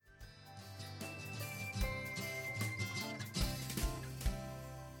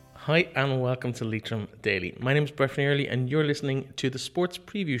Hi and welcome to Leitrim Daily. My name is Brett Early and you're listening to the Sports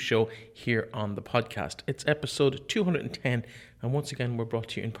Preview Show here on the podcast. It's episode 210 and once again we're brought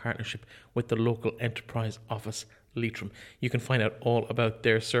to you in partnership with the local enterprise office Leitrim. You can find out all about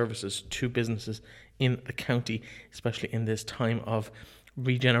their services to businesses in the county, especially in this time of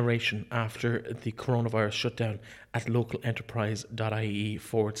regeneration after the coronavirus shutdown at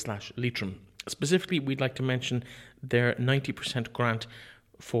localenterprise.ie/Leitrim. Specifically, we'd like to mention their 90% grant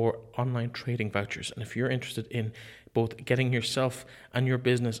for online trading vouchers. And if you're interested in both getting yourself and your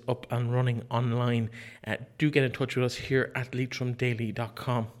business up and running online, do get in touch with us here at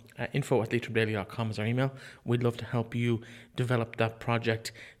leitrimdaily.com. info@leitrimdaily.com is our email. We'd love to help you develop that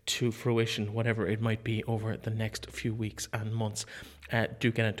project to fruition, whatever it might be over the next few weeks and months.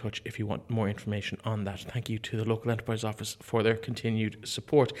 Do get in touch if you want more information on that. Thank you to the local enterprise office for their continued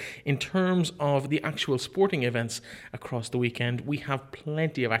support. In terms of the actual sporting events across the weekend, we have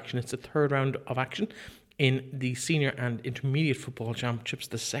plenty of action. It's the third round of action in the senior and intermediate football championships,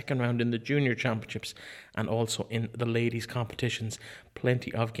 the second round in the junior championships, and also in the ladies competitions.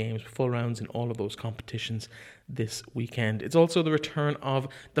 Plenty of games, full rounds in all of those competitions this weekend. It's also the return of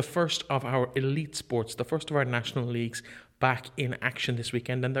the first of our elite sports, the first of our national leagues back in action this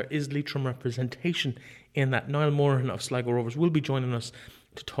weekend, and there is Leitrim representation in that. Niall Moran of Sligo Rovers will be joining us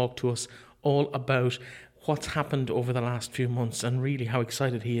to talk to us all about what's happened over the last few months and really how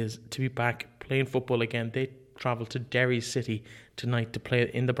excited he is to be back playing football again. They travel to Derry City tonight to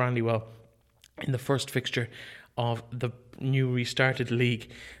play in the Brandywell in the first fixture of the new restarted league.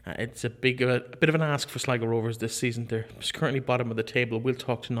 It's a bit of an ask for Sligo Rovers this season. They're currently bottom of the table. We'll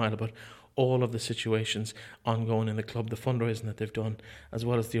talk to Niall about all of the situations ongoing in the club, the fundraising that they've done, as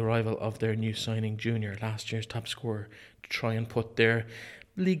well as the arrival of their new signing junior, last year's top scorer, to try and put their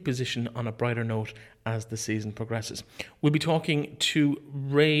league position on a brighter note as the season progresses. We'll be talking to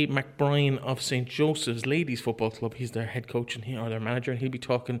Ray McBrien of St. Joseph's Ladies Football Club. He's their head coach and their manager, and he'll be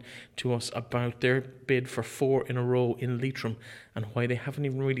talking to us about their bid for 4 in a row in Leitrim and why they haven't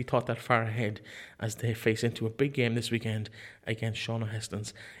even really thought that far ahead as they face into a big game this weekend against Sean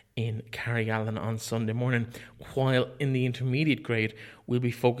O'Hestons in Carrigallen on Sunday morning. While in the intermediate grade, we'll be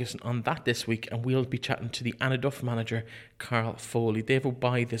focusing on that this week, and we'll be chatting to the Anaduff manager, Carl Foley. They have a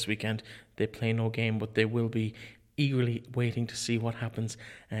bye this weekend. They play no game, but they will be eagerly waiting to see what happens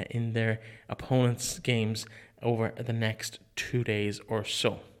in their opponents' games over the next 2 days or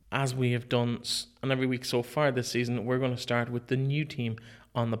so. As we have done on every week so far this season, we're going to start with the new team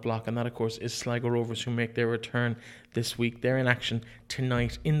on the block, and that of course is Sligo Rovers, who make their return this week. They're in action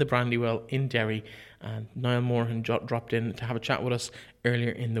tonight in the Brandywell in Derry, and Niall Moran dropped in to have a chat with us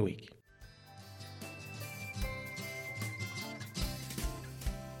earlier in the week.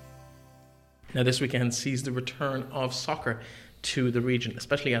 Now this weekend sees the return of soccer to the region,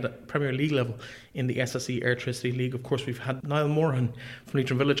 especially at a Premier League level in the SSE Airtricity League. Of course, we've had Niall Moran from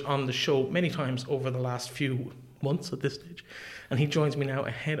Leitrim Village on the show many times over the last few months at this stage, and he joins me now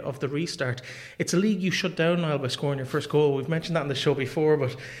ahead of the restart. It's a league you shut down, Niall, by scoring your first goal. We've mentioned that on the show before,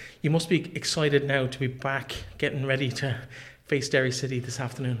 but you must be excited now to be back, getting ready to face Derry City this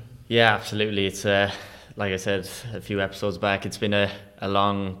afternoon. Yeah, absolutely. It's like I said a few episodes back, it's been a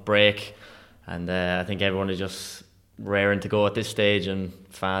long break, and I think everyone is just raring to go at this stage, and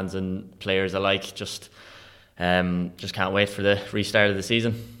fans and players alike just can't wait for the restart of the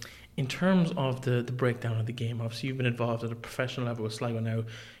season. In terms of the breakdown of the game, obviously you've been involved at a professional level with Sligo now.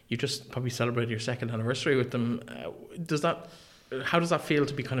 You just probably celebrated your second anniversary with them. How does that feel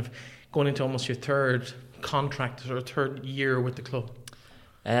to be kind of going into almost your third contract or third year with the club?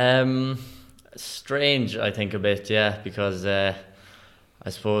 Strange, I think, a bit, yeah, because I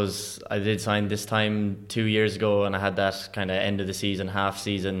suppose I did sign this time 2 years ago, and I had that kind of end of the season, half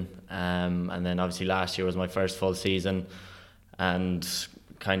season, and then obviously last year was my first full season, and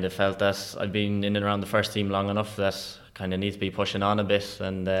kind of felt that I'd been in and around the first team long enough that kind of need to be pushing on a bit,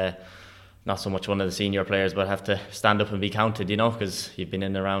 and not so much one of the senior players, but have to stand up and be counted, because you've been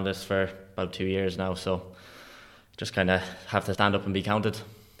in and around this for about 2 years now, so just kind of have to stand up and be counted.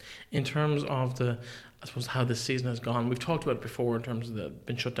 In terms of I suppose how this season has gone, we've talked about it before in terms of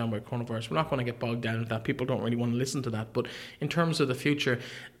been shut down by coronavirus. We're not going to get bogged down with that. People don't really want to listen to that. But in terms of the future,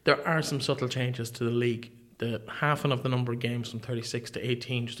 there are some subtle changes to the league. The halving of the number of games from 36 to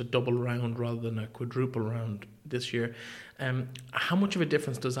 18, just a double round rather than a quadruple round this year. How much of a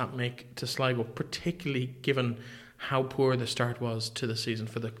difference does that make to Sligo, particularly given how poor the start was to the season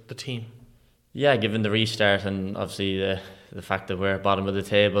for the team? Yeah, given the restart and obviously the fact that we're bottom of the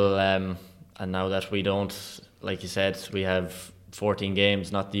table, and now that we don't, like you said, we have 14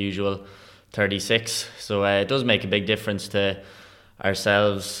 games, not the usual 36. So it does make a big difference to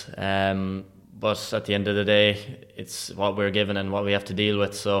ourselves. But at the end of the day, it's what we're given and what we have to deal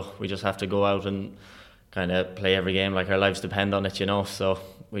with. So we just have to go out and kind of play every game like our lives depend on it, you know. So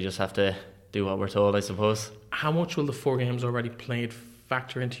we just have to do what we're told, I suppose. How much will the 4 games already played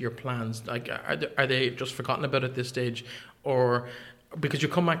factor into your plans? Like, are they just forgotten about at this stage, or because you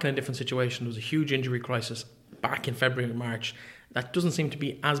come back in a different situation? There was a huge injury crisis back in February and March. That doesn't seem to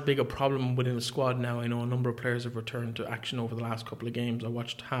be as big a problem within the squad now. I know a number of players have returned to action over the last couple of games. I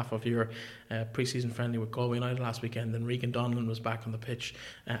watched half of your pre-season friendly with Galway United last weekend, and Regan Donlan was back on the pitch,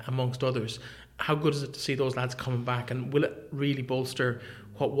 amongst others. How good is it to see those lads coming back, and will it really bolster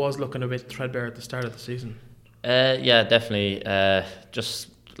what was looking a bit threadbare at the start of the season? Yeah, definitely. Just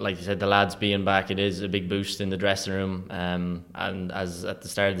like you said, the lads being back, it is a big boost in the dressing room. And as at the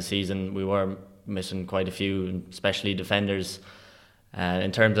start of the season, we were missing quite a few, especially defenders.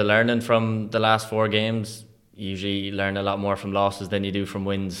 In terms of learning from the last 4 games, you usually learn a lot more from losses than you do from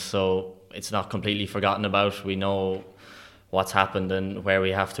wins. So it's not completely forgotten about. We know what's happened and where we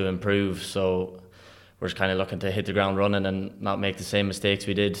have to improve. So we're just kind of looking to hit the ground running and not make the same mistakes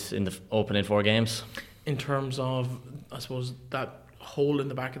we did in the opening 4 games. In terms of, I suppose, that hole in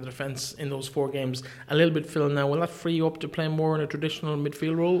the back of the defence in those 4 games, a little bit filled now, will that free you up to play more in a traditional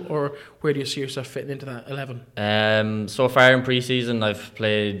midfield role, or where do you see yourself fitting into that 11? So far in pre-season, I've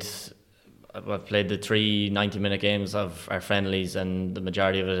played the 3 90-minute games of our friendlies, and the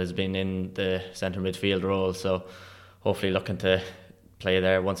majority of it has been in the centre midfield role, so hopefully looking to play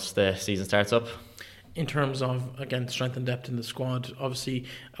there once the season starts up. In terms of, again, strength and depth in the squad, obviously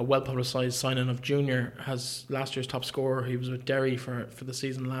a well-publicised signing of Junior, has last year's top scorer. He was with Derry for the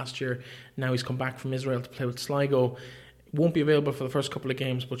season last year. Now he's come back from Israel to play with Sligo. Won't be available for the first couple of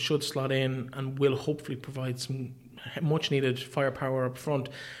games, but should slot in and will hopefully provide some much-needed firepower up front.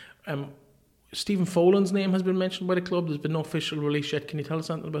 Stephen Folan's name has been mentioned by the club. There's been no official release yet. Can you tell us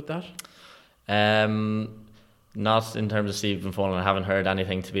something about that? Not in terms of Stephen Folan. I haven't heard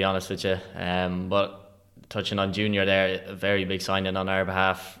anything, to be honest with you. But touching on Junior there, a very big signing on our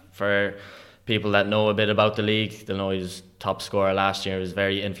behalf. For people that know a bit about the league, they'll know he was top scorer last year. He was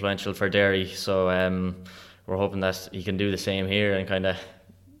very influential for Derry. So we're hoping that he can do the same here and kind of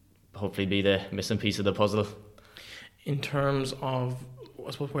hopefully be the missing piece of the puzzle. In terms of,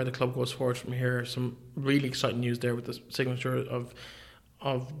 I suppose, where the club goes forward from here, some really exciting news there with the signature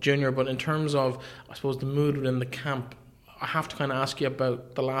of Junior. But in terms of, I suppose, the mood within the camp, I have to kind of ask you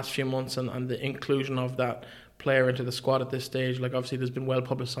about the last few months and the inclusion of that player into the squad at this stage. Like, obviously there's been well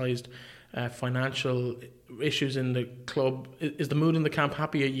publicised financial issues in the club. Is the mood in the camp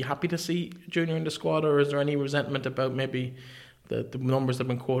happy? Are you happy to see Junior in the squad, or is there any resentment about maybe the numbers that have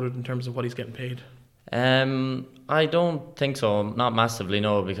been quoted in terms of what he's getting paid? I don't think so. Not massively,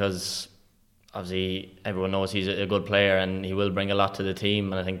 no, because obviously everyone knows he's a good player and he will bring a lot to the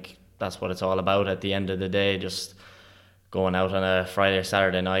team, and I think that's what it's all about at the end of the day, just going out on a Friday or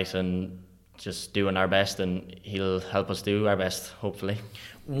Saturday night and just doing our best, and he'll help us do our best, hopefully.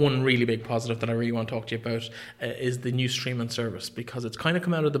 One really big positive that I really want to talk to you about is the new streaming service, because it's kind of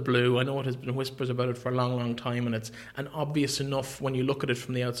come out of the blue. I know it has been whispers about it for a long, long time, and it's an obvious enough, when you look at it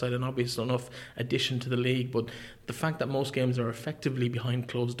from the outside, an obvious enough addition to the league. But the fact that most games are effectively behind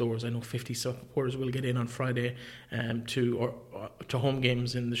closed doors, I know 50 supporters will get in on Friday to home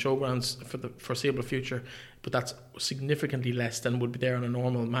games in the showgrounds for the foreseeable future, but that's significantly less than would be there on a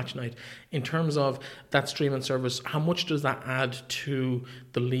normal match night. In terms of that streaming service, how much does that add to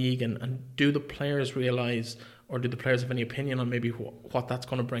the league, and do the players realise, or do the players have any opinion on maybe what that's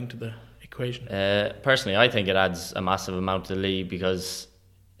going to bring to the equation? Personally, I think it adds a massive amount to the league, because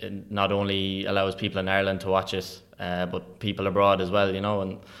it not only allows people in Ireland to watch it, but people abroad as well, you know.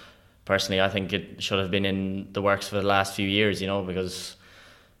 And personally, I think it should have been in the works for the last few years, you know, because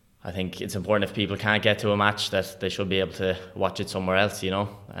I think it's important, if people can't get to a match, that they should be able to watch it somewhere else, you know.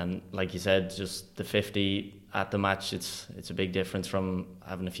 And like you said, just the 50 at the match, it's a big difference from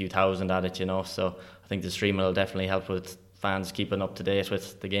having a few thousand at it, you know. So I think the streaming will definitely help with fans keeping up to date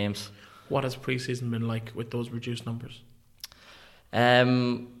with the games. What has pre-season been like with those reduced numbers?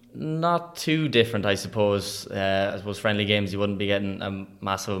 Not too different, I suppose. I suppose friendly games you wouldn't be getting a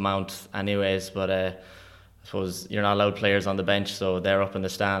massive amount anyways, but I suppose you're not allowed players on the bench, so they're up in the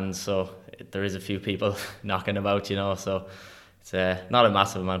stands, so there is a few people knocking about, you know. So it's not a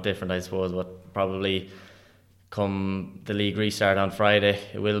massive amount different, I suppose, but probably come the league restart on Friday,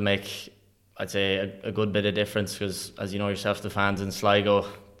 it will make, I'd say, a good bit of difference, because as you know yourself, the fans in Sligo,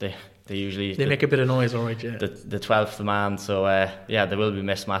 they usually... They make a bit of noise, alright, yeah. The 12th man, so yeah, they will be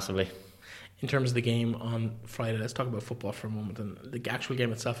missed massively. in terms of the game on Friday, let's talk about football for a moment. And the actual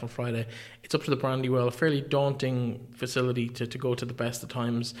game itself on Friday, it's up to the Brandywell, a fairly daunting facility to go to the best of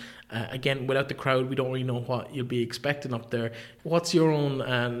times. Again, without the crowd, we don't really know what you'll be expecting up there. What's your own,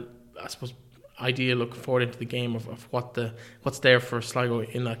 I suppose, idea looking forward into the game of what's there for Sligo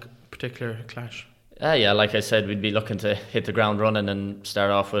in that particular clash? Yeah, like I said, we'd be looking to hit the ground running and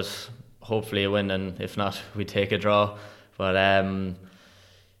start off with hopefully a win, and if not, we take a draw. But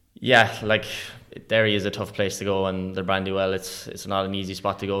yeah, like Derry is a tough place to go, and the Brandywell, it's not an easy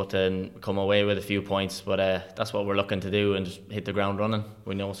spot to go to and come away with a few points. But that's what we're looking to do, and just hit the ground running.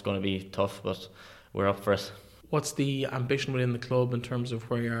 We know it's going to be tough, but we're up for it. What's the ambition within the club in terms of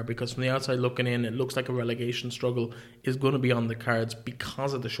where you are? Because from the outside looking in, it looks like a relegation struggle is going to be on the cards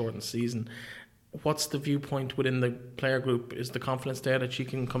because of the shortened season. What's the viewpoint within the player group? Is the confidence there that you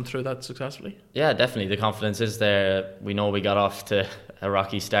can come through that successfully? Yeah, definitely. The confidence is there. We know we got off to a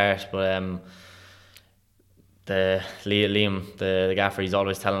rocky start, but Liam, the gaffer, he's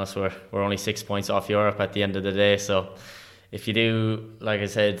always telling us we're only 6 points off Europe at the end of the day. So if you do, like I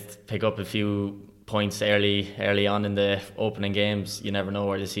said, pick up a few points early on in the opening games, you never know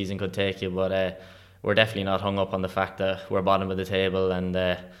where the season could take you. But we're definitely not hung up on the fact that we're bottom of the table, and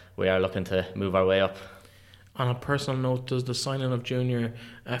we are looking to move our way up. On a personal note, does the signing of Junior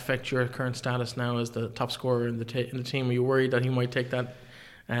affect your current status now as the top scorer in the team? Are you worried that he might take that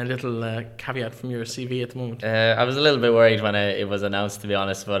little caveat from your CV at the moment? I was a little bit worried when it was announced, to be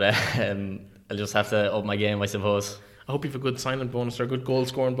honest, but I'll just have to up my game, I suppose. I hope you have a good signing bonus or a good goal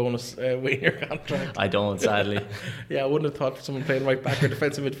scoring bonus with your contract. I don't, sadly. Yeah, I wouldn't have thought someone playing right back or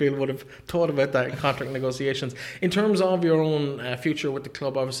defensive midfield would have thought about that in contract negotiations. In terms of your own future with the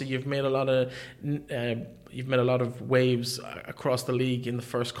club, obviously you've made a lot of waves across the league in the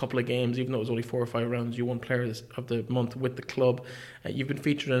first couple of games. Even though it was only 4 or 5 rounds, you won Player of the Month with the club. You've been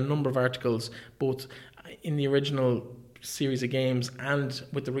featured in a number of articles, both in the original series of games and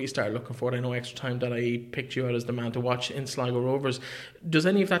with the restart looking forward. I know ExtraTime.ie picked you out as the man to watch in Sligo Rovers. Does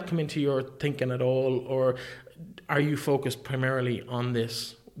any of that come into your thinking at all, or are you focused primarily on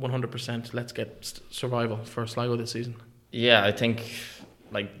this 100% let's get survival for Sligo this season? Yeah, I think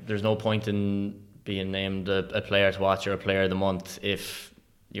there's no point in being named a player to watch or a player of the month if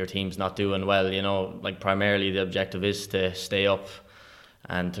your team's not doing well. Primarily the objective is to stay up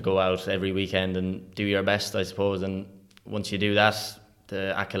and to go out every weekend and do your best, I suppose. And once you do that,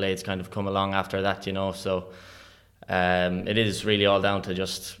 the accolades kind of come along after that, So it is really all down to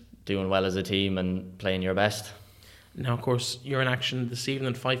just doing well as a team and playing your best. Now, of course, you're in action this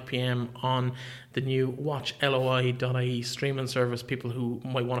evening at 5 p.m. on the new watchloi.ie streaming service. People who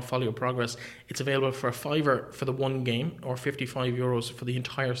might want to follow your progress, it's available for £5 for the one game or €55 for the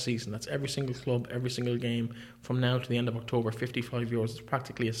entire season. That's every single club, every single game from now to the end of October. €55. It's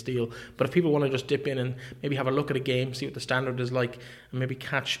practically a steal. But if people want to just dip in and maybe have a look at a game, see what the standard is like, and maybe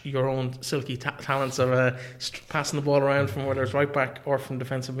catch your own silky talents of passing the ball around from whether it's right back or from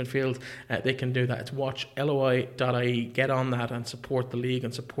defensive midfield, they can do that. It's watchloi.ie. Get on that and support the league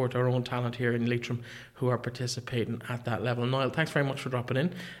and support our own talent here in Leitrim who are participating at that level. Niall, thanks very much for dropping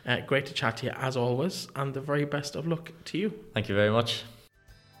in. Great to chat to you as always, and the very best of luck to you. Thank you very much.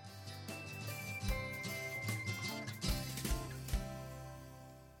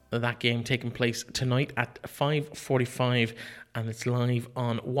 That game taking place tonight at 5:45, and it's live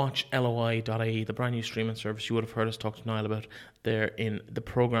on watchloi.ie, the brand new streaming service you would have heard us talk to Niall about there in the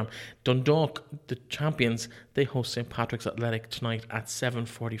programme. Dundalk, the champions, they host St Patrick's Athletic tonight at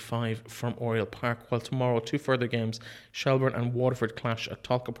 7:45 from Oriel Park, while tomorrow 2 further games, Shelbourne and Waterford clash at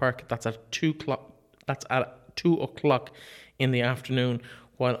Tolka Park. That's at 2 o'clock in the afternoon,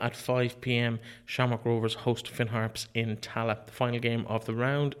 while at 5 p.m, Shamrock Rovers host Finn Harps in Tala. The final game of the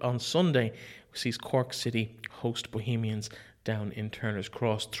round on Sunday sees Cork City host Bohemians down in Turner's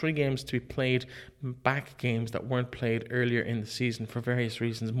Cross. 3 games to be played, back games that weren't played earlier in the season for various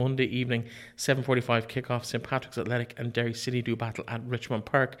reasons. Monday evening, 7:45 kickoff, St Patrick's Athletic and Derry City do battle at Richmond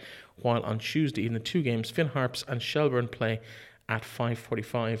Park, while on Tuesday evening, 2 games, Finn Harps and Shelbourne play at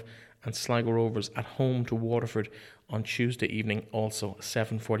 5:45, and Sligo Rovers at home to Waterford on Tuesday evening, also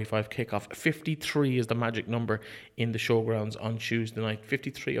 7:45 kickoff. 53 is the magic number in the showgrounds on Tuesday night.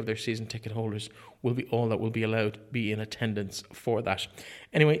 53 of their season ticket holders will be all that will be allowed to be in attendance for that.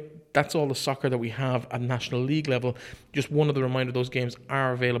 Anyway, that's all the soccer that we have at National League level. Just one other reminder, those games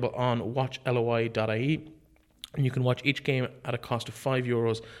are available on watchloi.ie, and you can watch each game at a cost of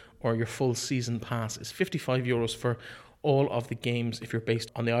 €5, or your full season pass is €55 for all of the games if you're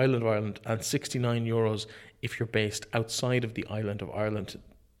based on the island of Ireland, and €69 if you're based outside of the island of Ireland.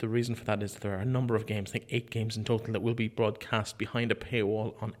 The reason for that is that there are a number of games, I think 8 games in total, that will be broadcast behind a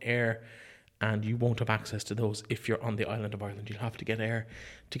paywall on air and you won't have access to those if you're on the island of Ireland. You'll have to get air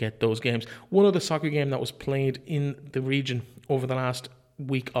to get those games. One other soccer game that was played in the region over the last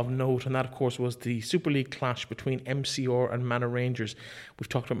week of note, and that of course was the Super League clash between MCR and Manor Rangers. We've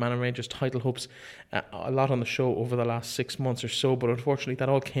talked about Manor Rangers title hopes a lot on the show over the last 6 months or so, but unfortunately that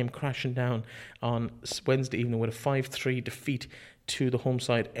all came crashing down on Wednesday evening with a 5-3 defeat to the home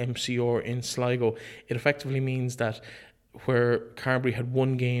side MCR in Sligo. It effectively means that where Carbery had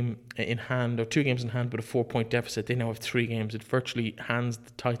one game in hand, or 2 games in hand, but a 4-point deficit, they now have 3 games. It virtually hands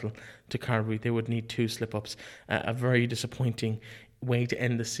the title to Carbery. They would need 2 slip-ups. A very disappointing way to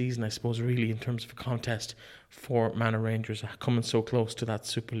end the season, I suppose, really, in terms of a contest for Manor Rangers, coming so close to that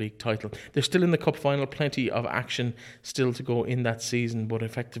Super League title. They're still in the cup final, plenty of action still to go in that season, but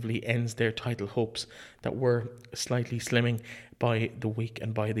effectively ends their title hopes that were slightly slimming by the week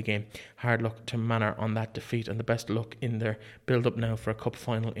and by the game. Hard luck to Manor on that defeat, and the best of luck in their build-up now for a cup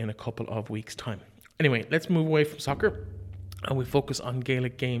final in a couple of weeks' time. Anyway, let's move away from soccer and we focus on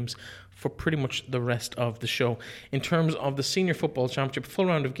Gaelic games for pretty much the rest of the show. In terms of the Senior Football Championship, full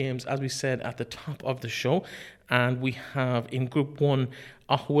round of games, as we said at the top of the show, and we have in Group 1,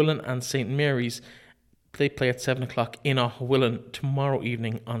 Aughawillan and St. Mary's. They play at 7 o'clock in Aughawillan tomorrow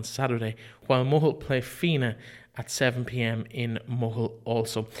evening on Saturday, while Mohill play Fina at 7 p.m. in Mohill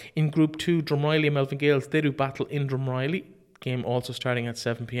also. In Group 2, Drumreilly and Melvin Gales, they do battle in Drumreilly. Game also starting at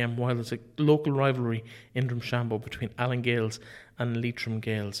 7 p.m, while there's a local rivalry in Drumshanbo between Allen Gales and Leitrim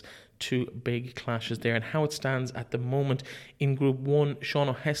Gales. 2 big clashes there. And how it stands at the moment in Group 1, Sean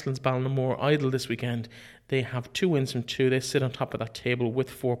O'Heslin's Ballinamore idle this weekend. They have 2 wins from 2. They sit on top of that table with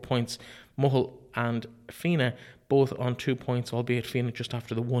 4 points. Mohill and Fina both on 2 points, albeit Fina just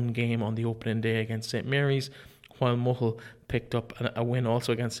after the 1 game on the opening day against St. Mary's, while Mohill picked up a win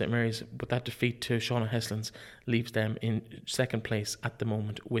also against St. Mary's, but that defeat to Sean O'Heslin's leaves them in second place at the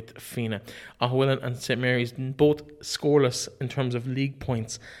moment with Fina. Aughawillan and St. Mary's both scoreless in terms of league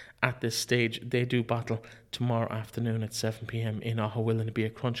points at this stage. They do battle tomorrow afternoon at 7 p.m. in Aughawillan. It'll be a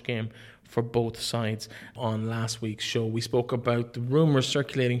crunch game for both sides. On last week's show, we spoke about the rumours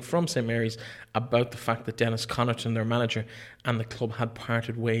circulating from St. Mary's about the fact that Dennis Connaughton, their manager, and the club had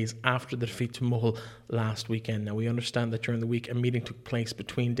parted ways after the defeat to Mohill last weekend. Now, we understand that during the week a meeting took place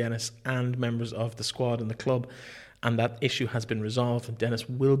between Dennis and members of the squad and the club, and that issue has been resolved, and Dennis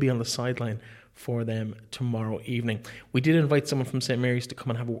will be on the sideline for them tomorrow evening. We did invite someone from St. Mary's to come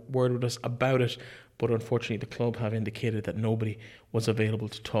and have a word with us about it, but unfortunately the club have indicated that nobody was available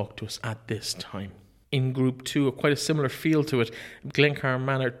to talk to us at this time. In Group 2, quite a similar feel to it. Glencar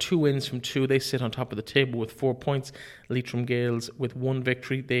Manor, 2 wins from 2. They sit on top of the table with 4 points. Leitrim Gales with 1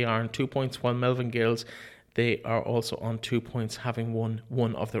 victory. They are on 2 points, while Melvin Gales, they are also on 2 points, having won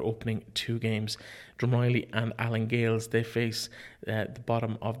 1 of their opening 2 games. Drumreilly and Allen Gales, they face the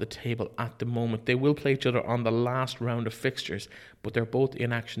bottom of the table at the moment. They will play each other on the last round of fixtures, but they're both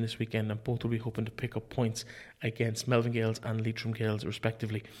in action this weekend and both will be hoping to pick up points against Melvin Gales and Leitrim Gales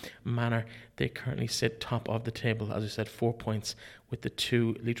respectively. Manor, they currently sit top of the table, as I said, 4 points, with the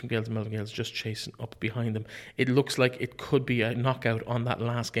 2 Leitrim Gales and Melvin Gales just chasing up behind them. It looks like it could be a knockout on that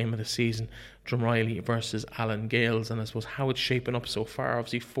last game of the season, Drumreilly versus Allen Gales, and I suppose how it's shaping up so far.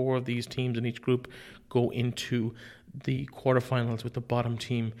 Obviously 4 of these teams in each group go into the quarterfinals, with the bottom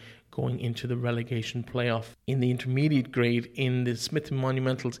team going into the relegation playoff. In the intermediate grade, in the Smith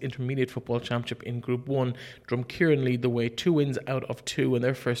Monumentals Intermediate Football Championship in Group 1, Drumkieran lead the way, 2 wins out of 2 in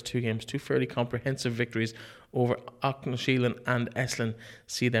their first 2 games, 2 fairly comprehensive victories over Aughnasheelin and Esslin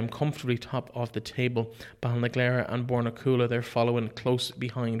see them comfortably top of the table. Ballinaglara and Bornacoola, they're following close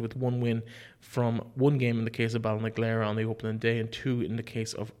behind with 1 win from 1 game in the case of Ballinaglara on the opening day and 2 in the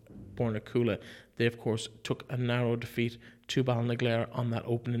case of Bornacoola. They, of course, took a narrow defeat to Ballinaglara on that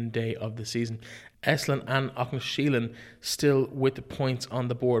opening day of the season. Esslin and Aughnasheelin still with the points on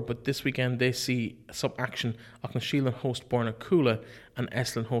the board, but this weekend they see some action. Aughnasheelin host Bornacoola and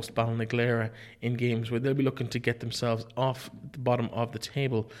Esslin host Ballinaglara in games where they'll be looking to get themselves off the bottom of the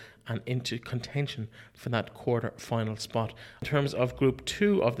table and into contention for that quarter-final spot. In terms of Group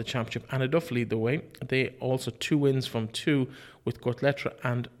 2 of the Championship, Anaduff lead the way. They also 2 wins from 2, with Gortletra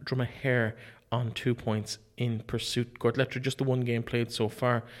and Drumahair on 2 points in pursuit. Gortletra just the 1 game played so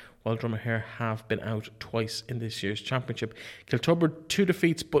far, while Drumahair have been out twice in this year's championship. Kiltubber 2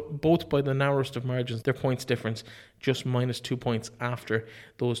 defeats, but both by the narrowest of margins. Their points difference just -2 points after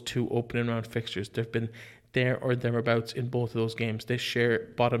those 2 opening round fixtures. They've been there or thereabouts in both of those games. They share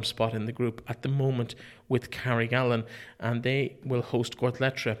bottom spot in the group at the moment with Carrigallen, and they will host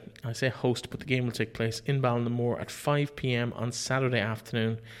Gortletra. I say host, but the game will take place in Ballinamore at 5 p.m. on Saturday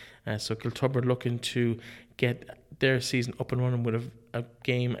afternoon. So Kiltubber looking to get their season up and running with a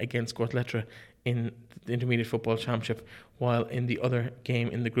game against Gortletra in the Intermediate Football Championship, while in the other game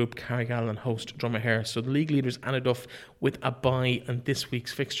in the group, Carrigallen host Dromahair. So the league leaders Anaduff with a bye and this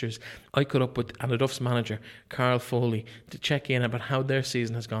week's fixtures. I caught up with Anaduff's manager Carl Foley to check in about how their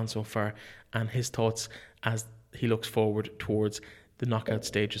season has gone so far and his thoughts as he looks forward towards the knockout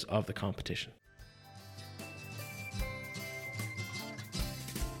stages of the competition.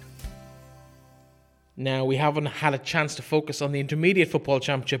 Now, we haven't had a chance to focus on the Intermediate Football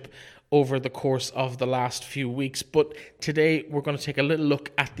Championship over the course of the last few weeks, but today we're going to take a little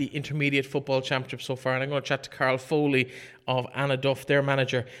look at the Intermediate Football Championship so far, and I'm going to chat to Carl Foley of Anaduff, their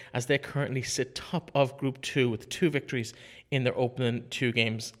manager, as they currently sit top of Group 2 with 2 victories in their opening 2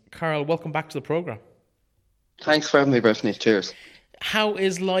 games. Carl, welcome back to the programme. Thanks for having me, Breffney. Cheers. How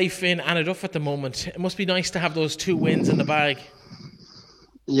is life in Anaduff at the moment? It must be nice to have those 2 wins in the bag.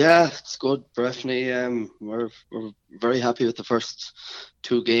 Yeah, it's good, Breffney. We're very happy with the first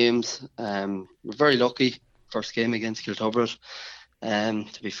 2 games. We're very lucky. First game against Kiltubber.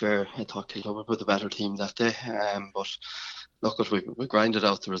 To be fair, I thought Kiltubber were the better team that day. But look, we grinded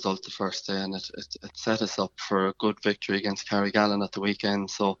out the result the first day, and it set us up for a good victory against Carrigallen at the weekend.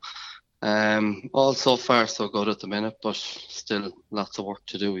 So all so far so good at the minute, but still lots of work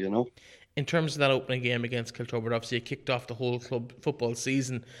to do, you know. In terms of that opening game against Kiltubber, obviously it kicked off the whole club football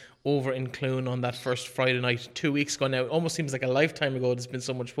season over in Clune on that first Friday night 2 weeks ago now. It almost seems like a lifetime ago. There's been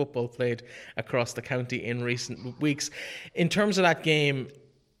so much football played across the county in recent weeks. In terms of that game,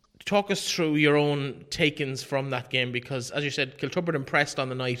 talk us through your own take-ins from that game, because as you said, Kiltubber impressed on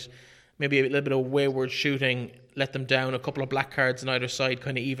the night, maybe a little bit of wayward shooting let them down, a couple of black cards on either side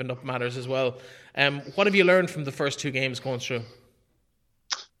kind of evened up matters as well. What have you learned from the first 2 games going through?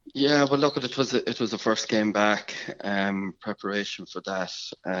 Yeah, well, look, it was the first game back. Preparation for that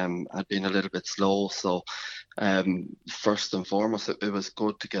had been a little bit slow. So, first and foremost, it was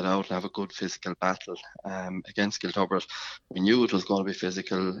good to get out and have a good physical battle against Kiltubber. We knew it was going to be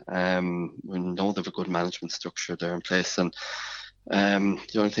physical. We know they have a good management structure there in place, and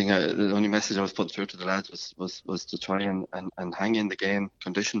the only message I was putting through to the lads was to try and hang in the game.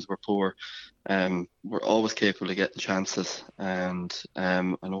 Conditions were poor. We're always capable of getting chances, and I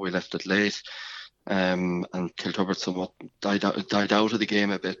know we left it late, and Kiltubber somewhat died out of the game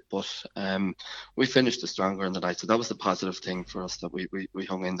a bit, but we finished it stronger in the night. So that was the positive thing for us, that we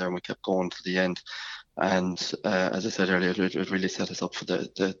hung in there and we kept going to the end. And as I said earlier, it really set us up for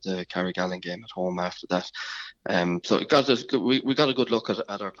the Carrigallen game at home after that. So we got a good look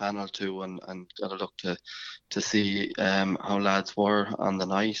at our panel too, and got a look to see how lads were on the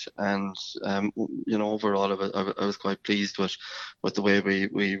night. And overall, I was quite pleased with the way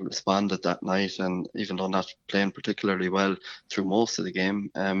we responded that night. And even though not playing particularly well through most of the game,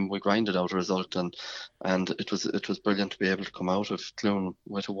 we grinded out a result, and it was brilliant to be able to come out of Clune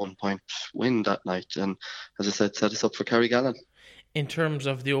with a 1-point win that night. And as I said, set us up for Carrigallen. In terms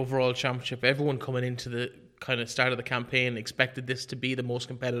of the overall championship, everyone coming into the kind of start of the campaign expected this to be the most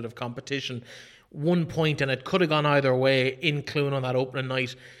competitive competition. 1 point, and it could have gone either way in Clune on that opening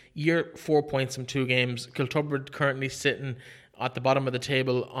night. You're 4 points from 2 games. Kiltubber currently sitting at the bottom of the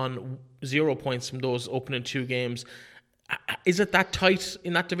table on 0 points from those opening 2 games. Is it that tight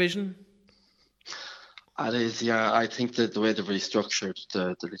in that division? It is, yeah. I think that the way they've restructured, the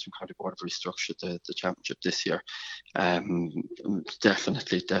Leitrim County Board have restructured the championship this year,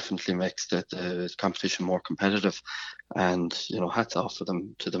 definitely makes the competition more competitive. And hats off to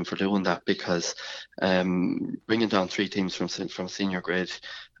them for doing that, because bringing down 3 teams from senior grade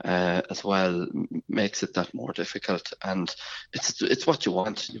as well makes it that more difficult. And it's what you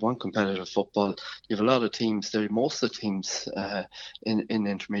want. You want competitive football. You have a lot of teams there. Most of the teams in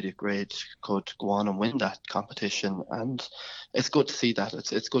intermediate grade could go on and win that competition, and it's good to see that.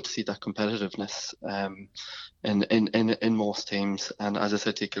 It's good to see that competitiveness in most teams. And as I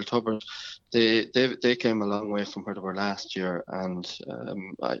said to Kiltubber, they came a long way from where they were last year. And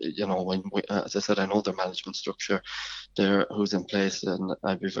as I said, I know their management structure there, who's in place, and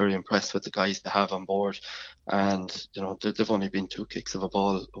I'd be very impressed with the guys they have on board. And they've only been 2 kicks of a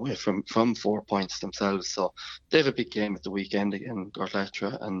ball away from 4 points themselves. So they have a big game at the weekend again,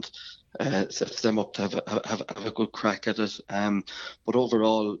 Gortletra, and sets them up to have a good crack at it. But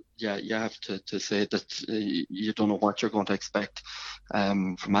overall, yeah, you have to say that you don't know what you're going to expect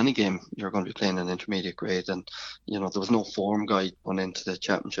from any game you're going to be playing in intermediate grade. And there was no form guide going into the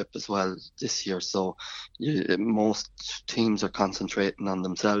championship as well this year, so most teams are concentrating on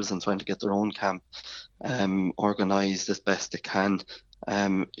themselves and trying to get their own camp organised as best they can.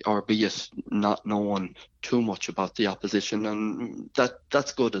 albeit not knowing too much about the opposition, and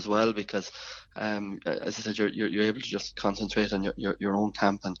that's good as well, because as I said, you're able to just concentrate on your own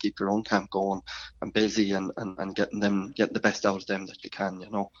camp and keep your own camp going and busy, and getting the best out of them that you can,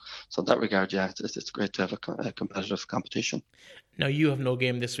 So in that regard, yeah, it's great to have a competitive competition. Now, you have no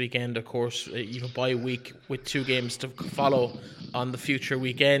game this weekend, of course. You have a bye week with 2 games to follow on the future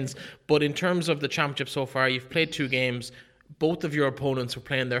weekends. But in terms of the championship so far, you've played 2 games. Both of your opponents were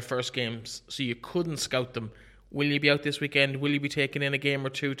playing their first games, so you couldn't scout them. Will you be out this weekend? Will you be taking in a game or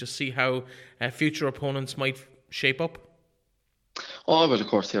two to see how future opponents might shape up? Oh, well, of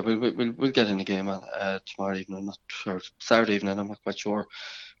course, yeah. We'll get in the game tomorrow evening. I'm not sure. Saturday evening, I'm not quite sure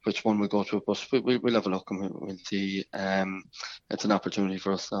which one we'll go to, but we'll have a look, and we'll see. It's an opportunity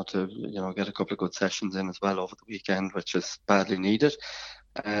for us now to get a couple of good sessions in as well over the weekend, which is badly needed.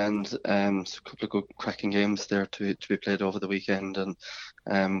 And so a couple of good cracking games there to be played over the weekend, and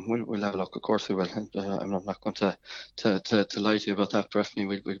we'll have a look. Of course we will. I'm not going to lie to you about that.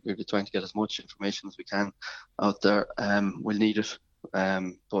 Definitely we'll be trying to get as much information as we can out there. We'll need it.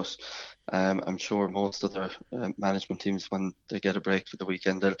 But I'm sure most of their management teams, when they get a break for the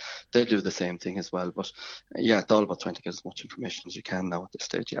weekend, they'll do the same thing as well. But yeah, it's all about trying to get as much information as you can now at this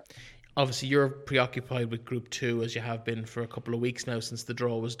stage. Yeah. Obviously, you're preoccupied with Group 2, as you have been for a couple of weeks now since the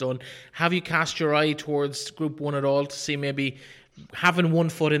draw was done. Have you cast your eye towards Group 1 at all to see maybe having one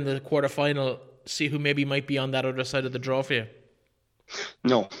foot in the quarter-final, see who maybe might be on that other side of the draw for you?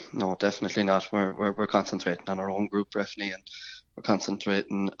 No, definitely not. We're concentrating on our own group, definitely, and we're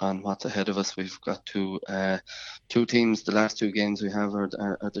concentrating on what's ahead of us. We've got two teams. The last 2 games we have are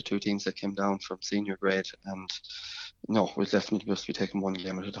the 2 teams that came down from senior grade, and no, we'll definitely just be taking one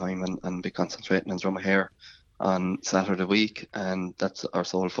game at a time and be concentrating on Dromahare on Saturday week, and that's our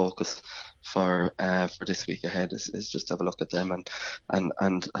sole focus for this week ahead is just have a look at them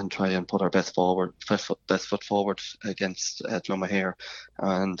and try and put our best foot forward against Dromahare,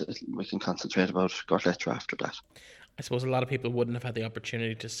 and we can concentrate about Gortletcher after that. I suppose a lot of people wouldn't have had the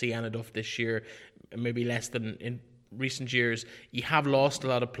opportunity to see Anaduff this year, maybe less than in recent years. You have lost a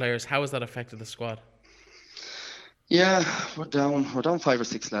lot of players. How has that affected the squad? Yeah, we're down 5 or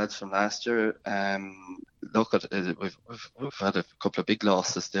 6 lads from last year. Look at it, we've had a couple of big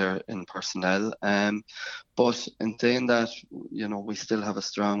losses there in personnel. But in saying that, we still have a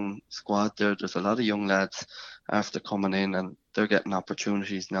strong squad there. There's a lot of young lads after coming in, and they're getting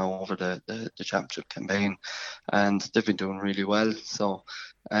opportunities now over the championship campaign, and they've been doing really well. So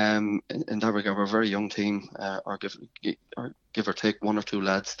in that regard, we're a very young team, or give or take 1 or 2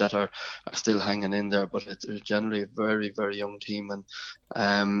 lads that are still hanging in there, but it's generally a very, very young team, and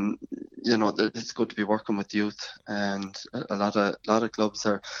it's good to be working with youth, and a lot of clubs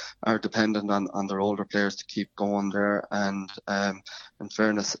are dependent on their older players to keep going there, and in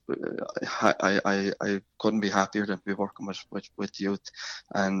fairness, I couldn't be happier than to be working with youth,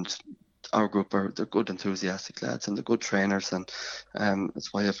 and our group they're good, enthusiastic lads, and they're good trainers, and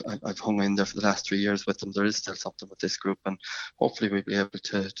that's why I've hung in there for the last 3 years with them. There is still something with this group, and hopefully we'll be able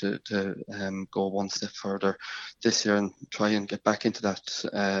to go one step further this year and try and get back into that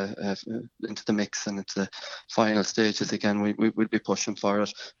into the mix and into the final stages again. We'll be pushing for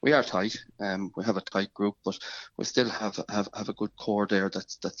it. We are tight. We have a tight group, but we still have a good core there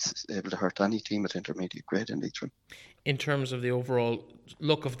that's able to hurt any team at intermediate grade in Leitrim. In terms of the overall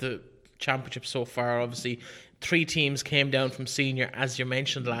look of the championship so far, obviously 3 teams came down from senior, as you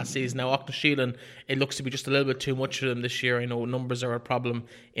mentioned, last season. Now Aughnasheelin, it looks to be just a little bit too much for them this year. I know numbers are a problem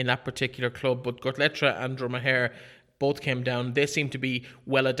in that particular club, but Gortletcher and Dromahare both came down. They seem to be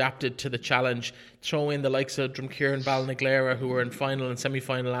well adapted to the challenge. Throw in the likes of Drumkeeran, Balnaglera, who were in final and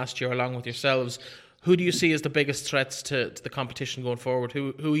semi-final last year along with yourselves. Who do you see as the biggest threats to the competition going forward?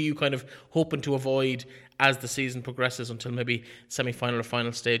 Who are you kind of hoping to avoid as the season progresses until maybe semi-final or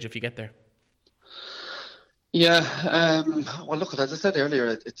final stage if you get there? Yeah, well, look, as I said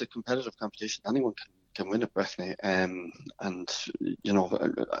earlier, it's a competitive competition. Anyone can win it, Breffney. And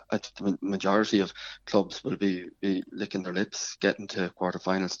the majority of clubs will be licking their lips getting to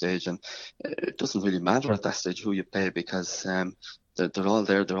quarter-final stage, and it doesn't really matter at that stage who you play, because they're all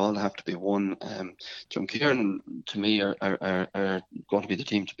there. They all have to be won. Drumkeeran, to me, are going to be the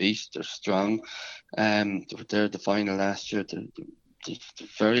team to beat. They're strong. They were there at the final last year. There's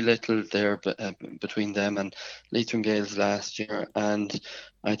very little there between them and Leitrim Gales last year, and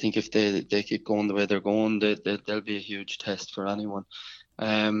I think if they keep going the way they're going, they'll be a huge test for anyone.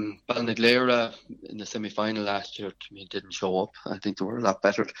 Balnaglera in the semi-final last year to me didn't show up. I think they were a lot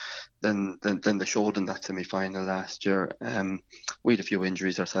better than they showed in that semi-final last year. We had a few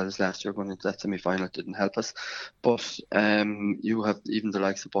injuries ourselves last year going into that semi-final. It didn't help us. But you have even the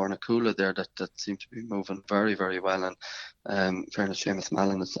likes of Bornacoola there that seem to be moving very, very well. And fairness, Seamus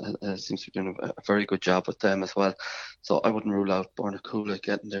Mallon seems to be doing a very good job with them as well. So I wouldn't rule out Bornacoola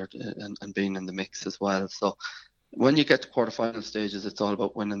getting there and being in the mix as well. So when you get to quarterfinal stages, it's all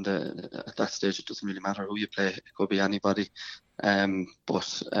about winning. At that stage, it doesn't really matter who you play. It could be anybody.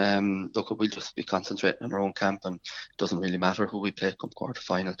 But look, we'll just be concentrating on our own camp, and it doesn't really matter who we play come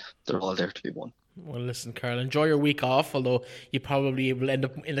quarterfinal. They're all there to be won. Well, listen, Carl, enjoy your week off, although you probably will end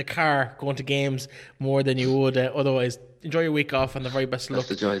up in the car going to games more than you would otherwise. Enjoy your week off, and the very best of luck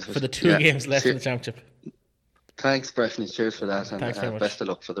for the two games left in the championship. Thanks, Breffney. Cheers for that, and Thanks very much. Best of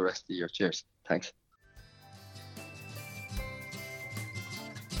luck for the rest of the year. Cheers. Thanks.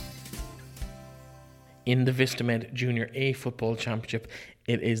 In the Vistamed Junior A Football Championship,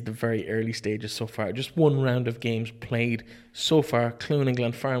 it is the very early stages so far. Just one round of games played so far. Clune and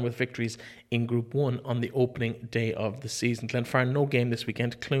Glenfarne with victories in Group 1 on the opening day of the season. Glenfarne, no game this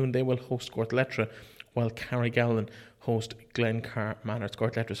weekend. Clune, they will host Gortlettra, while Carrigallen host Glencar Manor. It's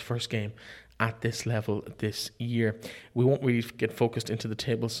Gortlettra's first game at this level this year. We won't really get focused into the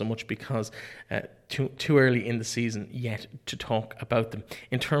table so much because too early in the season yet to talk about them.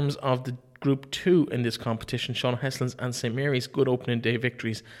 In terms of the Group 2 in this competition, Sean Heslins and St Mary's, good opening day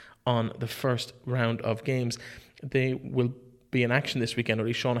victories on the first round of games. They will be in action this weekend, or at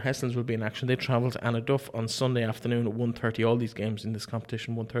least Sean Heslins will be in action. They travel to Anaduff on Sunday afternoon at 1:30. All these games in this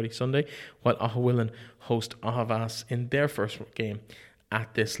competition, 1:30 Sunday, while Ahawillan host Ahavas in their first game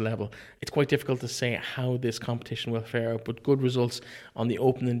at this level. It's quite difficult to say how this competition will fare out, but good results on the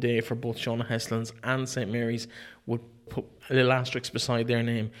opening day for both Sean Heslins and St Mary's would put a little asterisk beside their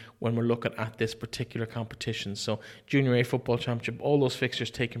name when we're looking at this particular competition. So Junior A Football Championship, all those fixtures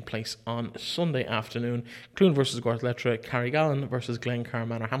taking place on Sunday afternoon. Clune versus Gortlettra, Carrigallen versus Glencar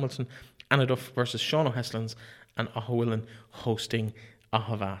Manor Hamilton, Anaduff versus Sean O'Heslins, and Ahawillan hosting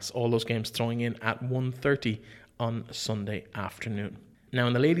Ahavas. All those games throwing in at 1:30 on Sunday afternoon. Now,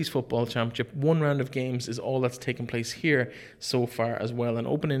 in the Ladies Football Championship, one round of games is all that's taken place here so far as well. And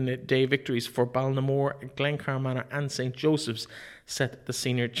opening day victories for Ballinamore, Glencar Manor and St Joseph's set the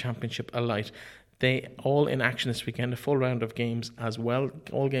Senior Championship alight. They all in action this weekend, a full round of games as well.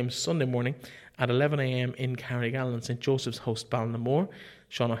 All games Sunday morning at 11 a.m. in Carrigallen. St Joseph's host Ballinamore,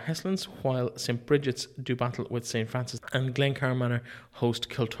 Sean O'Heslins, while St Bridget's do battle with St Francis, and Glencar Manor host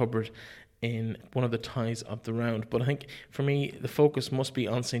Kiltubbard in one of the ties of the round. But I think for me the focus must be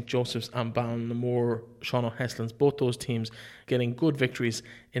on St Joseph's and Ballinamore, Sean O'Heslins, both those teams getting good victories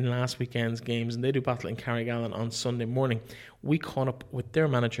in last weekend's games, and they do battle in Carrigallen on Sunday morning. We caught up with their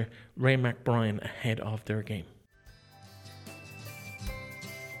manager Ray McBrien ahead of their game.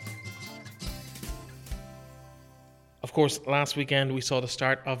 Of course, last weekend we saw the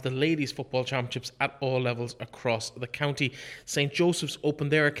start of the Ladies Football Championships at all levels across the county. St Joseph's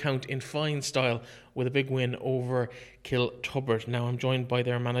opened their account in fine style with a big win over Kiltubbard. Now I'm joined by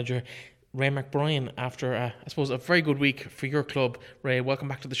their manager, Ray McBrien, after, I suppose, a very good week for your club. Ray, welcome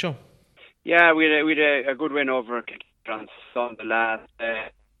back to the show. Yeah, we had a good win over Kiltubbard on Sunday last. I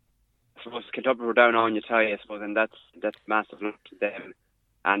suppose Kiltubbard were down on Utai, I suppose, and that's massive to them,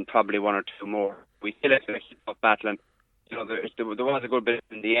 and probably one or two more. We still have to keep up battling. You know, there was a good bit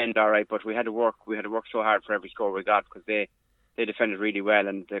in the end, all right, but we had to work so hard for every score we got, because they defended really well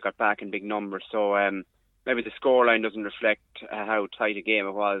and they got back in big numbers. So maybe the scoreline doesn't reflect how tight a game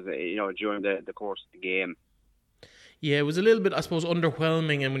it was, during the course of the game. Yeah, it was a little bit, I suppose,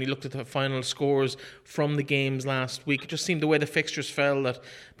 underwhelming. And when you looked at the final scores from the games last week, it just seemed the way the fixtures fell that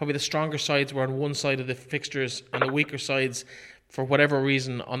probably the stronger sides were on one side of the fixtures and the weaker sides, for whatever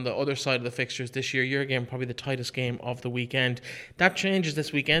reason, on the other side of the fixtures this year. Your game probably the tightest game of the weekend. That changes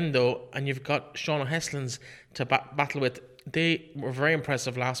this weekend though, and you've got Sean O'Heslins to battle with. They were very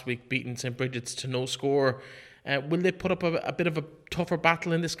impressive last week, beating St Bridget's to no score. Will they put up a bit of a tougher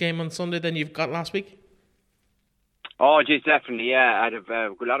battle in this game on Sunday than you've got last week? Oh, geez, definitely, yeah. I have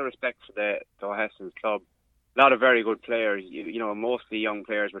a lot of respect for the O'Heslins club. A lot of very good players, mostly young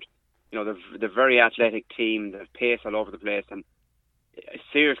players, but they're very athletic team. They've pace all over the place, and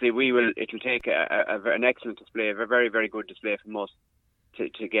seriously, it'll take an excellent display, a very, very good display from us to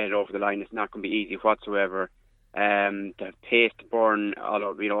get it over the line. It's not going to be easy whatsoever. The pace to burn all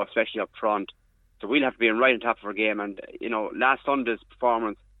over, especially up front. So we'll have to be right on top of our game. And last Sunday's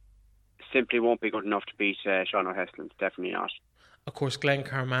performance simply won't be good enough to beat Sean O'Heslins. Definitely not. Of course,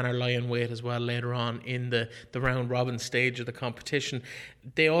 Glencar Manor lie in wait as well later on in the round robin stage of the competition.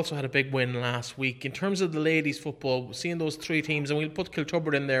 They also had a big win last week. In terms of the ladies' football, seeing those three teams, and we'll put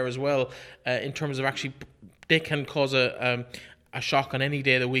Kiltubbert in there as well, in terms of actually they can cause a shock on any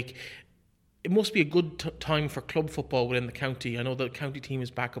day of the week. It must be a good time for club football within the county. I know the county team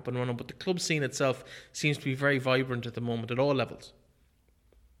is back up and running, but the club scene itself seems to be very vibrant at the moment at all levels.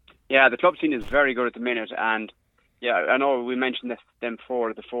 Yeah, the club scene is very good at the minute, and yeah, I know we mentioned them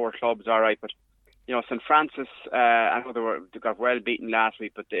before, the four clubs, all right, but you know, St Francis, I know they got well beaten last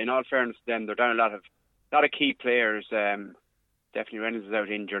week, but in all fairness to them, they're down a lot of key players. Definitely Reynolds is out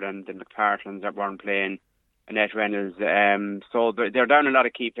injured, and the McPartlins that weren't playing, Annette Reynolds. So they're down a lot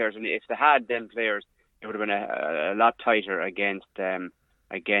of key players, and if they had them players, it would have been a lot tighter against Manor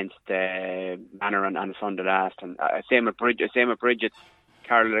and Sunday last. And same with Bridget.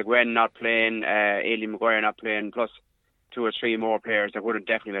 Carol Le Guin not playing, Aileen Maguire not playing, plus 2 or 3 more players that would have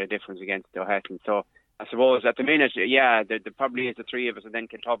definitely made a difference against the O'Hetland. So I suppose at the minute, yeah, there probably is the 3 of us, and then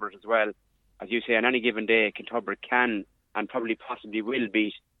Kiltubbert as well. As you say, on any given day, Kiltubbert can and probably possibly will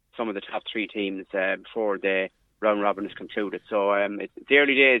beat some of the top 3 teams before the round robin is concluded. So it's the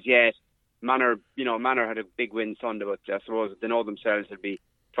early days yet. Manor had a big win Sunday, but I suppose they know themselves there'll be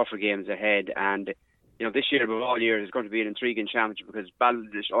tougher games ahead. And you know, this year above all years is going to be an intriguing championship because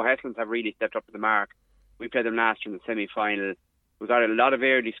O'Hetlands have really stepped up to the mark. We played them last year in the semi-final. We got a lot of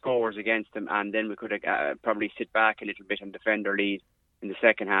early scores against them, and then we could probably sit back a little bit and defend our lead in the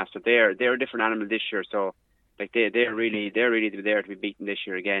second half. So they're a different animal this year. So like they're really there to be beaten this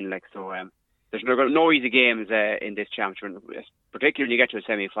year again. Like so, there's no easy games in this championship. Particularly when you get to a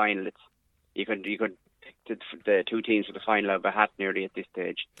semi-final, you could pick the 2 teams for the final of a hat nearly at this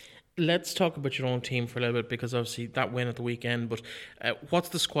stage. Let's talk about your own team for a little bit, because obviously that win at the weekend, but what's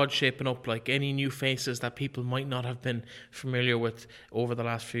the squad shaping up like? Any new faces that people might not have been familiar with over the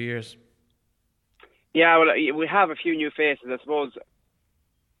last few years? Yeah, well, we have a few new faces. I suppose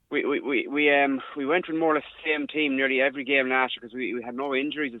we went with more or less the same team nearly every game last year because we had no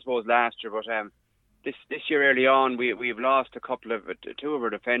injuries, I suppose, last year. But this year early on, we've lost 2 of our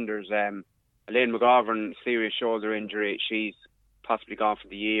defenders. Elaine McGovern, serious shoulder injury. She's possibly gone for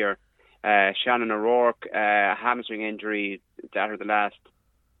the year. Shannon O'Rourke, hamstring injury that the last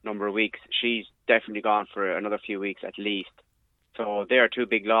number of weeks. She's definitely gone for another few weeks at least. So they are 2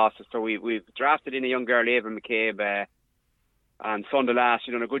 big losses. So we've drafted in a young girl, Ava McCabe, and Sunday last.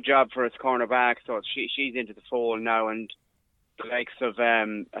 She's done a good job for us cornerback. So she's into the fold now, and the likes of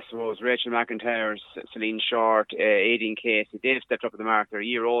I suppose Rachel McIntyre, Celine Short, Aideen Casey, they've stepped up to the mark. They're a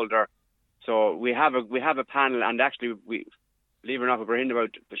year older. So we have a panel, and actually believe it or not, we're in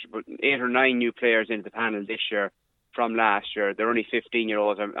about 8 or 9 new players into the panel this year from last year. They're only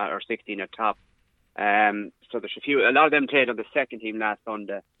 15-year-olds or 16 at top. So there's a lot of them played on the second team last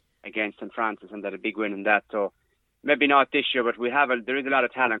Sunday against St Francis and had a big win in that. So maybe not this year, but there is a lot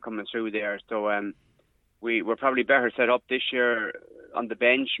of talent coming through there. So we're probably better set up this year on the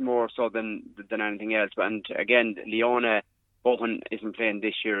bench more so than anything else. And again, Leona Bohan isn't playing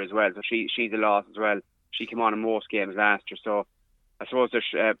this year as well, so she's a loss as well. She came on in most games last year, so I suppose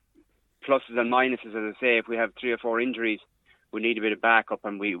there's pluses and minuses. As I say, if we have 3 or 4 injuries, we need a bit of backup,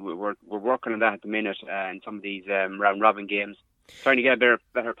 and we're working on that at the minute in some of these round robin games, trying to get a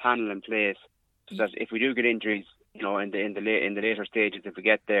better panel in place, so that if we do get injuries, you know, in the later stages, if we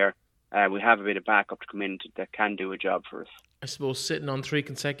get there, we have a bit of backup to come in that can do a job for us. I suppose sitting on 3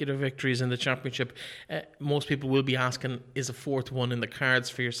 consecutive victories in the championship, most people will be asking, is a 4th one in the cards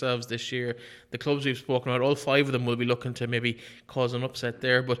for yourselves this year? The clubs we've spoken about, all 5 of them will be looking to maybe cause an upset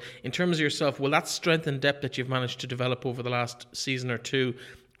there. But in terms of yourself, will that strength and depth that you've managed to develop over the last season or 2,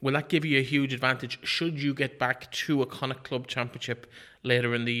 will that give you a huge advantage should you get back to a Connacht Club Championship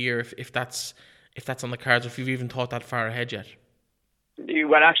later in the year, if that's on the cards, or if you've even thought that far ahead yet?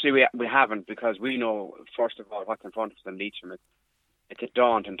 Well, actually, we haven't, because we know, first of all, what's in front of us in Leitrim. It's a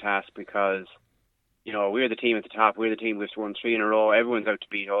daunting task because, you know, we're the team at the top. We're the team we've won 3 in a row. Everyone's out to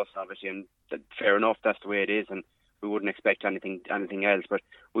beat us, obviously, and fair enough, that's the way it is, and we wouldn't expect anything else. But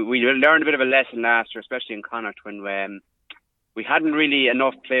we learned a bit of a lesson last year, especially in Connacht, when we hadn't really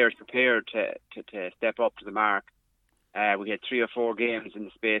enough players prepared to step up to the mark. We had 3 or 4 games in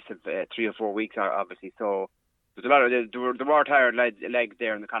the space of 3 or 4 weeks, obviously, so there's a lot of there were tired legs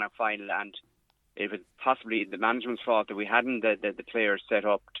there in the kind of final, and it was possibly the management's fault that we hadn't the players set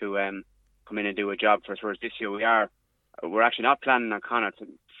up to come in and do a job for us. Whereas this year we're actually not planning on Connacht,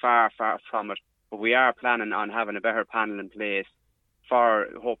 far from it, but we are planning on having a better panel in place for,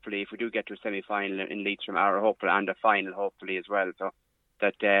 hopefully, if we do get to a semi-final in Leitrim, and a final hopefully as well. So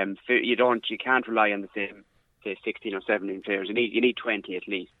that you can't rely on the say 16 or 17 players. You need 20 at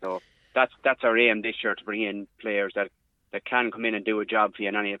least. So that's our aim this year, to bring in players that can come in and do a job for you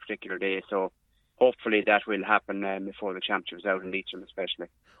on any particular day. So hopefully that will happen before the championship's out in Leitrim especially.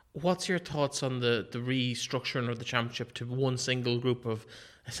 What's your thoughts on the restructuring of the championship to one single group of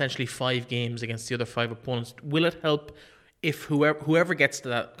essentially 5 games against the other 5 opponents? Will it help if whoever gets to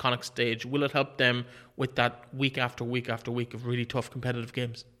that Connacht stage, will it help them with that week after week after week of really tough competitive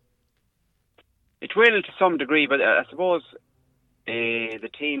games? It will to some degree, but I suppose the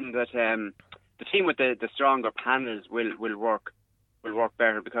team with the stronger panels will work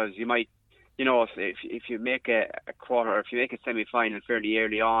better, because you might, if you make a quarter, or if you make a semi-final fairly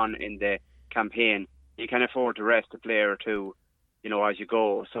early on in the campaign, you can afford to rest a player or two, as you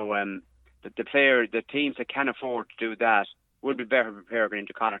go. So the teams that can afford to do that will be better prepared going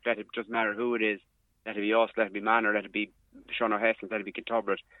into Connacht. Let it doesn't matter who it is. Let it be us, let it be Manor, let it be Sean O'Heslin, let it be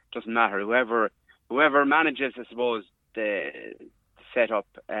Kiltubber. Doesn't matter. Whoever manages, I suppose, the setup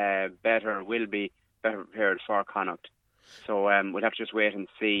better will be better prepared for Connacht. So we'll have to just wait and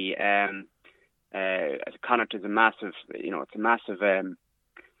see. Connacht is a massive, it's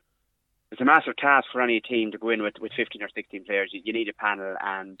a massive task for any team to go in with 15 or 16 players. You need a panel,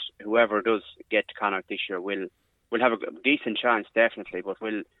 and whoever does get to Connacht this year will have a decent chance, definitely, but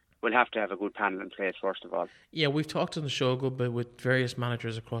we'll have to have a good panel in place first of all. Yeah, we've talked on the show a good bit with various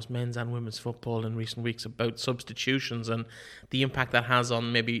managers across men's and women's football in recent weeks about substitutions and the impact that has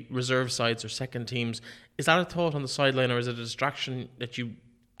on maybe reserve sides or second teams. Is that a thought on the sideline, or is it a distraction that you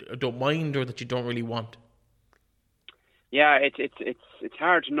don't mind or that you don't really want? Yeah, it's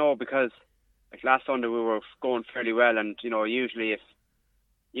hard to know, because like last Sunday we were going fairly well, and usually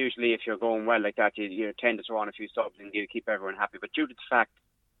if you're going well like that, you tend to throw on a few subs and you keep everyone happy. But due to the fact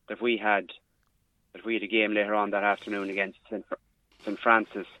that we had a game later on that afternoon against St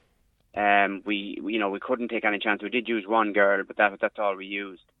Francis, we couldn't take any chance. We did use one girl, but that's all we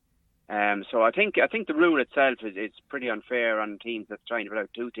used. So I think the rule itself is pretty unfair on teams that's trying to put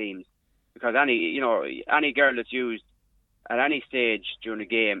out 2 teams, because any girl that's used at any stage during the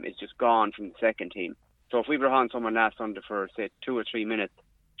game is just gone from the second team. So if we brought on someone last Sunday for say 2 or 3 minutes,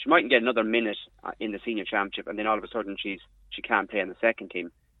 she mightn't get another minute in the senior championship, and then all of a sudden she can't play in the second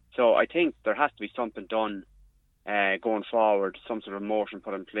team. So I think there has to be something done going forward, some sort of motion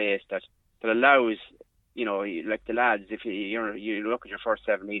put in place that allows, like the lads, if you look at your first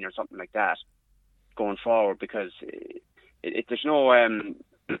 17 or something like that going forward, because there's no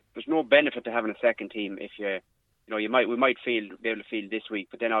benefit to having a second team if we might be able to field this week,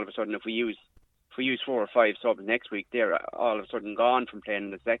 but then all of a sudden if we use 4 or 5 subs next week, they're all of a sudden gone from playing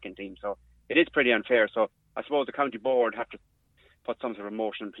in the second team. So it is pretty unfair. So I suppose the county board have to put some sort of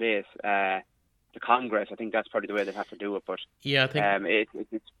motion in place. The Congress, I think that's probably the way they have to do it. But yeah, I think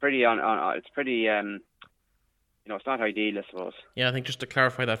it's pretty it's not ideal, I suppose. Yeah, I think just to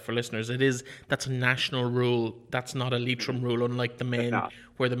clarify that for listeners, that's a national rule. That's not a Leitrim rule, unlike the men,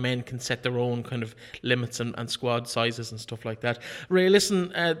 where the men can set their own kind of limits and squad sizes and stuff like that. Ray, listen,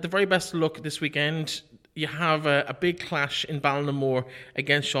 the very best of luck this weekend. You have a big clash in Ballinamore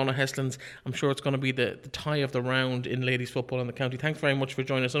against Sean O'Heslin's. I'm sure it's going to be the tie of the round in ladies football in the county. Thanks very much for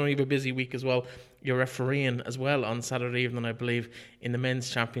joining us. I know you have a busy week as well. You're refereeing as well on Saturday evening, I believe, in the men's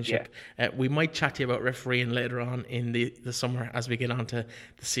championship. Yeah. We might chat to you about refereeing later on in the summer as we get on to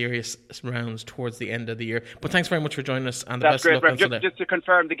the serious rounds towards the end of the year. But thanks very much for joining us, and the best of luck on Sunday. Just to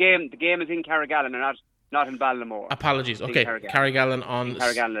confirm, the game is in Carrigallen and not in Ballinamore. Apologies. Okay, Carrigallen on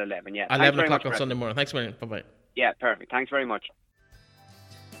Carrigallen at 11. Yeah, 11 o'clock on Sunday morning. Thanks a million. Bye bye. Yeah, perfect. Thanks very much.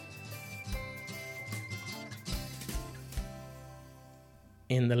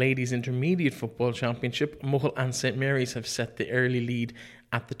 In the Ladies Intermediate Football Championship, Mohill and St Mary's have set the early lead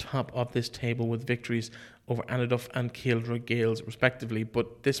at the top of this table with victories over Anaduff and Kildare Gales respectively.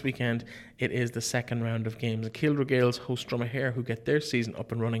 But this weekend it is the second round of games. The Kildare Gales host Dromahair, who get their season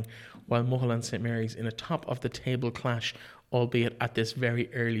up and running, while Mohill and St Mary's in a top of the table clash, albeit at this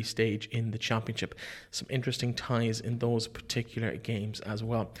very early stage in the championship. Some interesting ties in those particular games as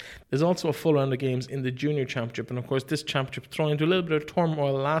well. There's also a full round of games in the junior championship, and of course this championship thrown into a little bit of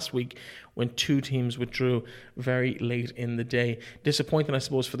turmoil last week when 2 teams withdrew very late in the day. Disappointing, I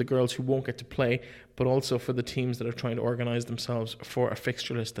suppose, for the girls who won't get to play, but also for the teams that are trying to organise themselves for a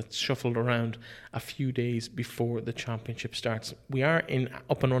fixture list that's shuffled around a few days before the championship starts. We are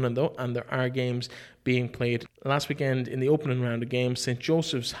up and running though, and there are games being played. Last weekend in the opening round of games, St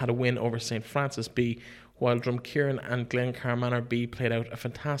Joseph's had a win over St Francis B, while Drumkieran and Glencar Manor B played out a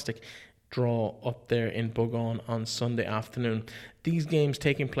fantastic draw up there in Bugon on Sunday afternoon. These games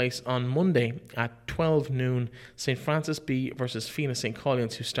taking place on Monday at 12 noon. St. Francis B versus Fianna St.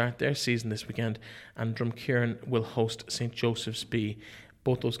 Collins, who start their season this weekend, and Drumkieran will host St. Joseph's B.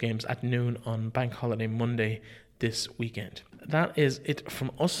 Both those games at noon on Bank Holiday Monday this weekend. That is it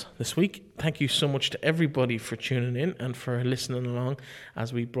from us this week. Thank you so much to everybody for tuning in and for listening along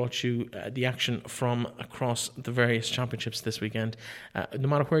as we brought you the action from across the various championships this weekend. No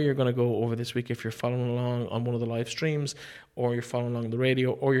matter where you're going to go over this week, if you're following along on one of the live streams, or you're following along the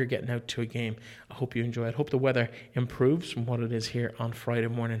radio, or you're getting out to a game, I hope you enjoy it. Hope the weather improves from what it is here on Friday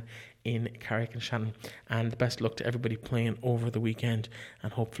morning in Carrick-on-Shannon, and best luck to everybody playing over the weekend,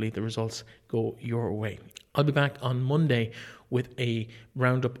 and hopefully the results go your way. I'll be back on Monday with a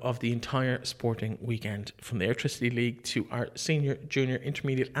roundup of the entire sporting weekend, from the Airtricity League to our senior, junior,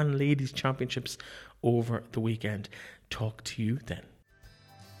 intermediate and ladies championships over the weekend. Talk to you then.